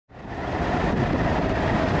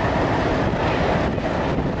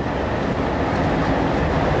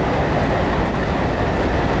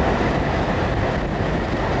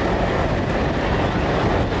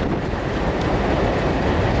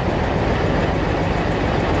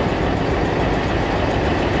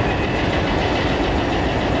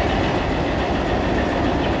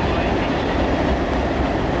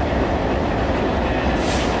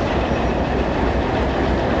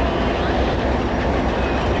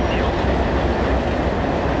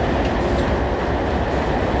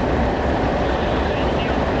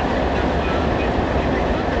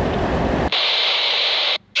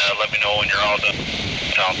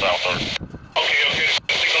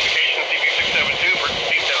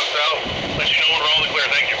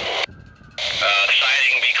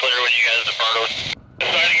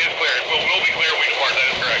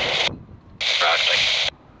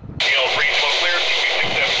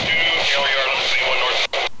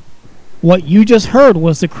What you just heard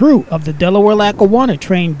was the crew of the Delaware Lackawanna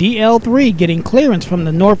train DL3 getting clearance from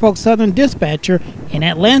the Norfolk Southern dispatcher in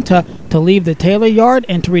Atlanta to leave the Taylor Yard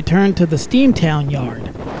and to return to the Steamtown Yard.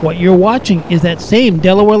 What you're watching is that same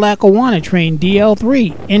Delaware Lackawanna train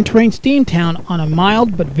DL3 entering Steamtown on a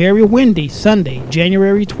mild but very windy Sunday,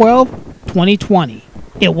 January 12, 2020.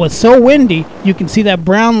 It was so windy you can see that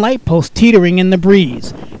brown light post teetering in the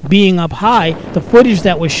breeze. Being up high, the footage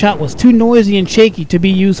that was shot was too noisy and shaky to be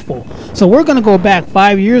useful. So we're going to go back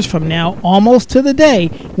 5 years from now, almost to the day,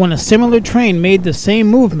 when a similar train made the same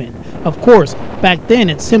movement. Of course, back then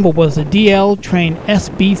its symbol was the DL train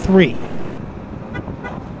SB3.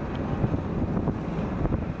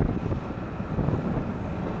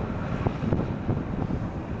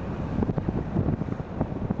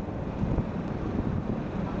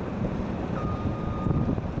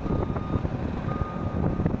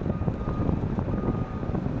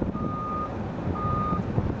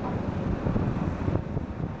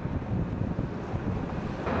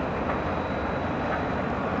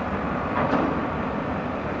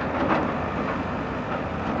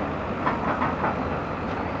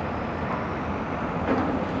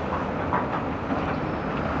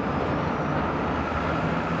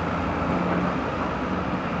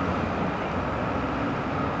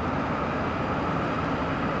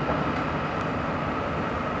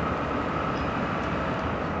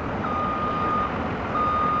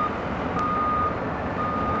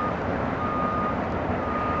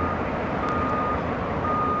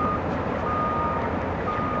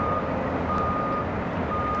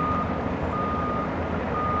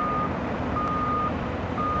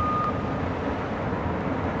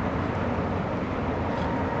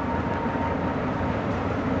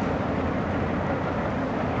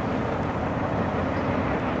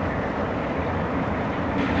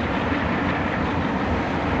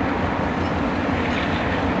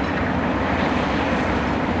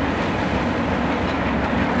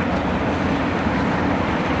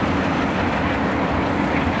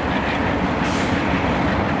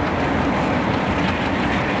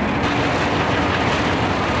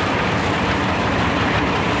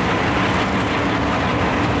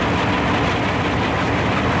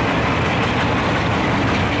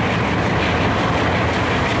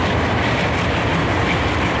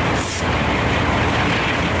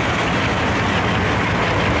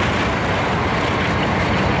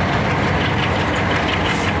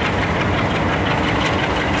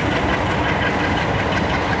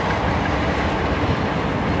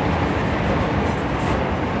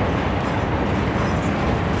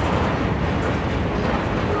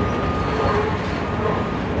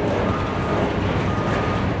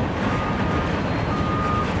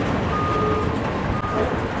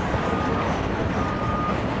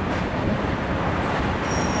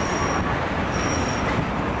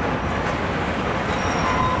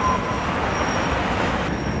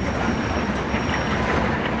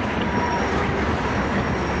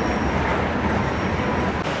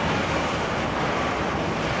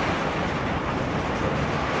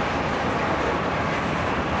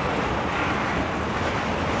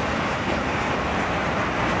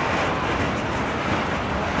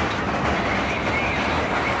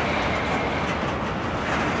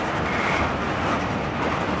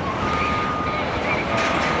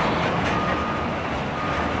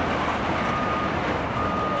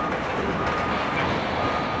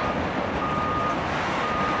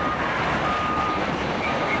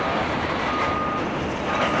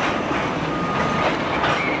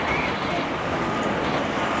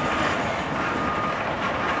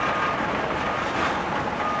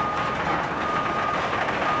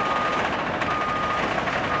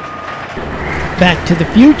 Back to the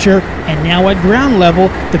Future, and now at ground level,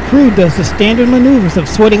 the crew does the standard maneuvers of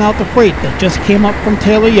sorting out the freight that just came up from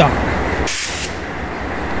Taylor Yard.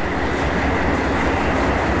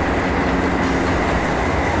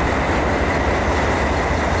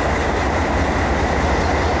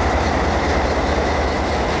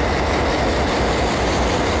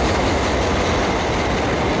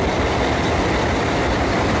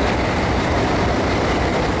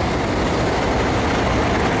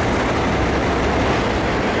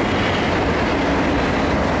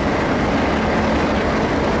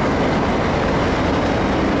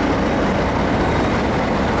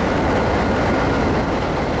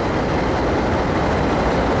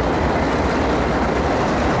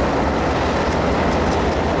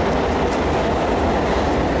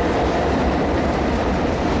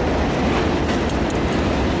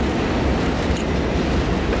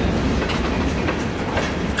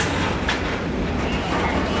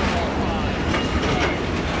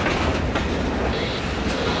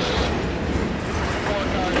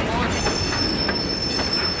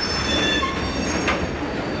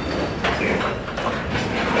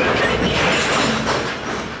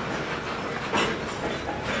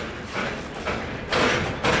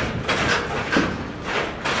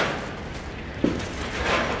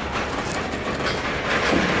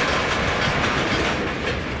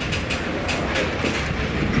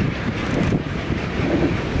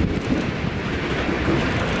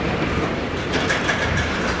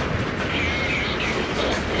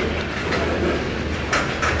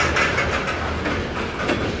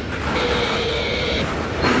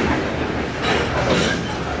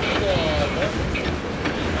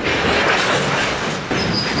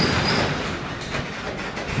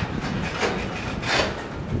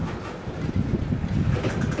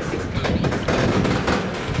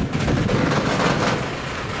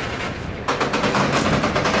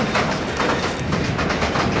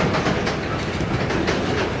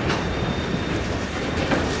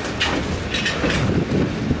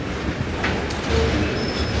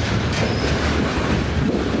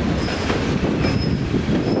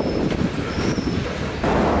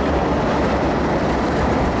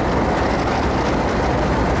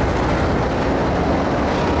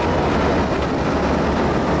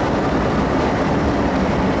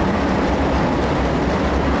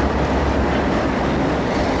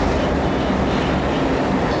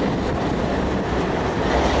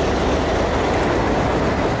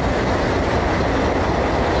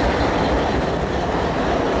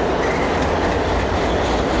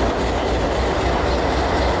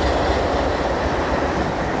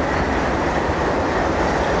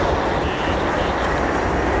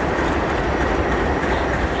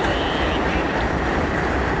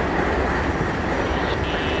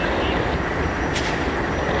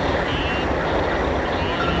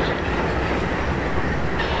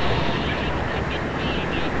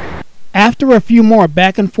 After a few more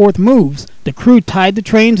back and forth moves, the crew tied the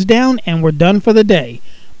trains down and were done for the day.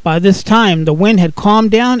 By this time, the wind had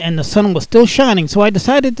calmed down and the sun was still shining, so I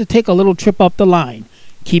decided to take a little trip up the line.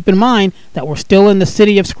 Keep in mind that we're still in the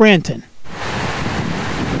city of Scranton.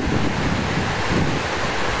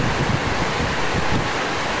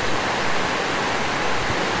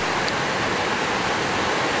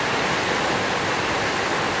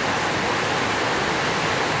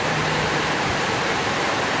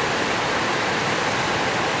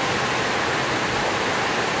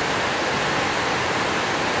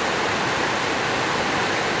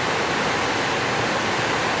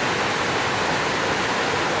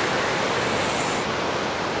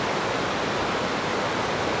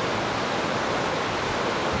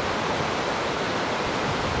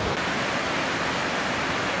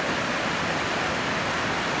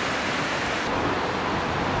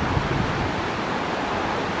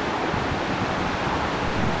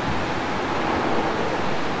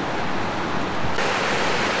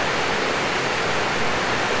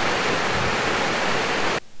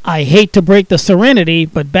 I hate to break the serenity,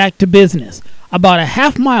 but back to business. About a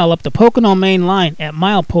half mile up the Pocono Main Line at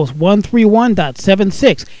milepost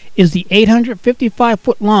 131.76 is the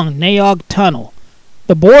 855-foot-long Nay Aug Tunnel.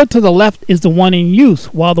 The board to the left is the one in use,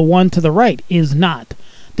 while the one to the right is not.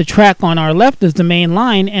 The track on our left is the main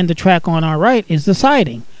line, and the track on our right is the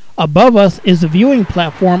siding. Above us is the viewing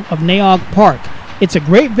platform of Nay Aug Park. It's a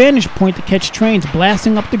great vantage point to catch trains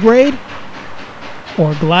blasting up the grade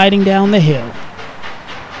or gliding down the hill.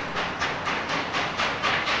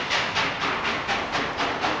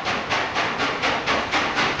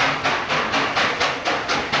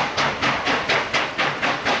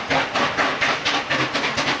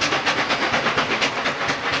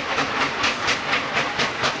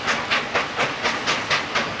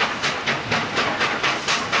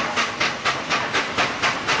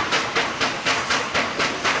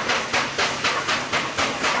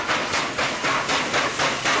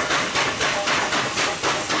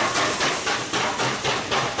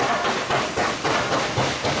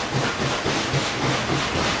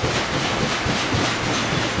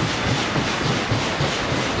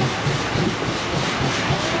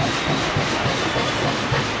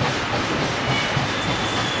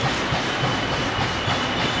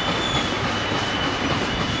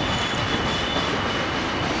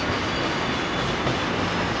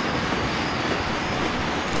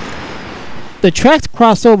 The tracks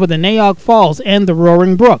cross over the Nay Aug Falls and the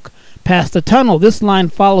Roaring Brook. Past the tunnel, this line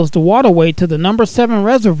follows the waterway to the No. 7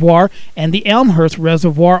 Reservoir and the Elmhurst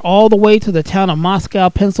Reservoir all the way to the town of Moscow,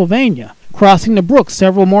 Pennsylvania, crossing the brook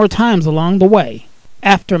several more times along the way.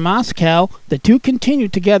 After Moscow, the two continue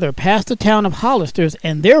together past the town of Hollisters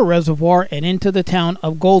and their reservoir and into the town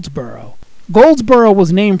of Goldsboro. Goldsboro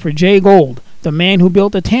was named for Jay Gould, the man who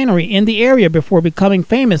built a tannery in the area before becoming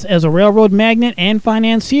famous as a railroad magnate and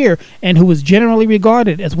financier, and who was generally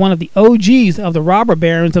regarded as one of the OGs of the robber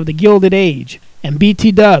barons of the Gilded Age. And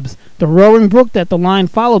BT Dubs, the roaring brook that the line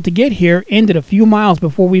followed to get here, ended a few miles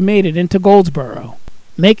before we made it into Goldsboro.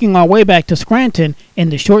 Making our way back to Scranton, in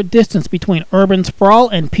the short distance between urban sprawl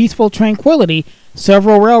and peaceful tranquility,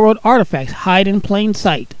 several railroad artifacts hide in plain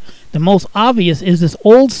sight. The most obvious is this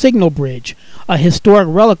old signal bridge, a historic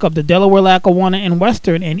relic of the Delaware Lackawanna and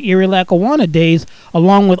Western and Erie Lackawanna days,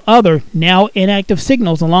 along with other, now inactive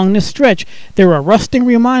signals along this stretch. They're a rusting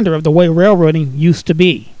reminder of the way railroading used to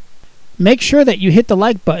be. Make sure that you hit the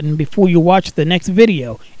like button before you watch the next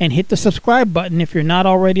video, and hit the subscribe button if you're not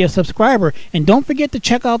already a subscriber, and don't forget to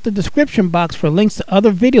check out the description box for links to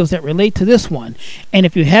other videos that relate to this one. And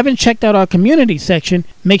if you haven't checked out our community section,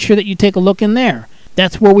 make sure that you take a look in there.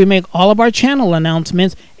 That's where we make all of our channel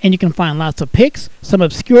announcements, and you can find lots of pics, some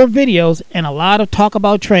obscure videos, and a lot of talk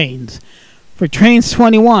about trains. For Trains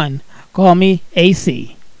 21, call me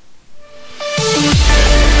AC.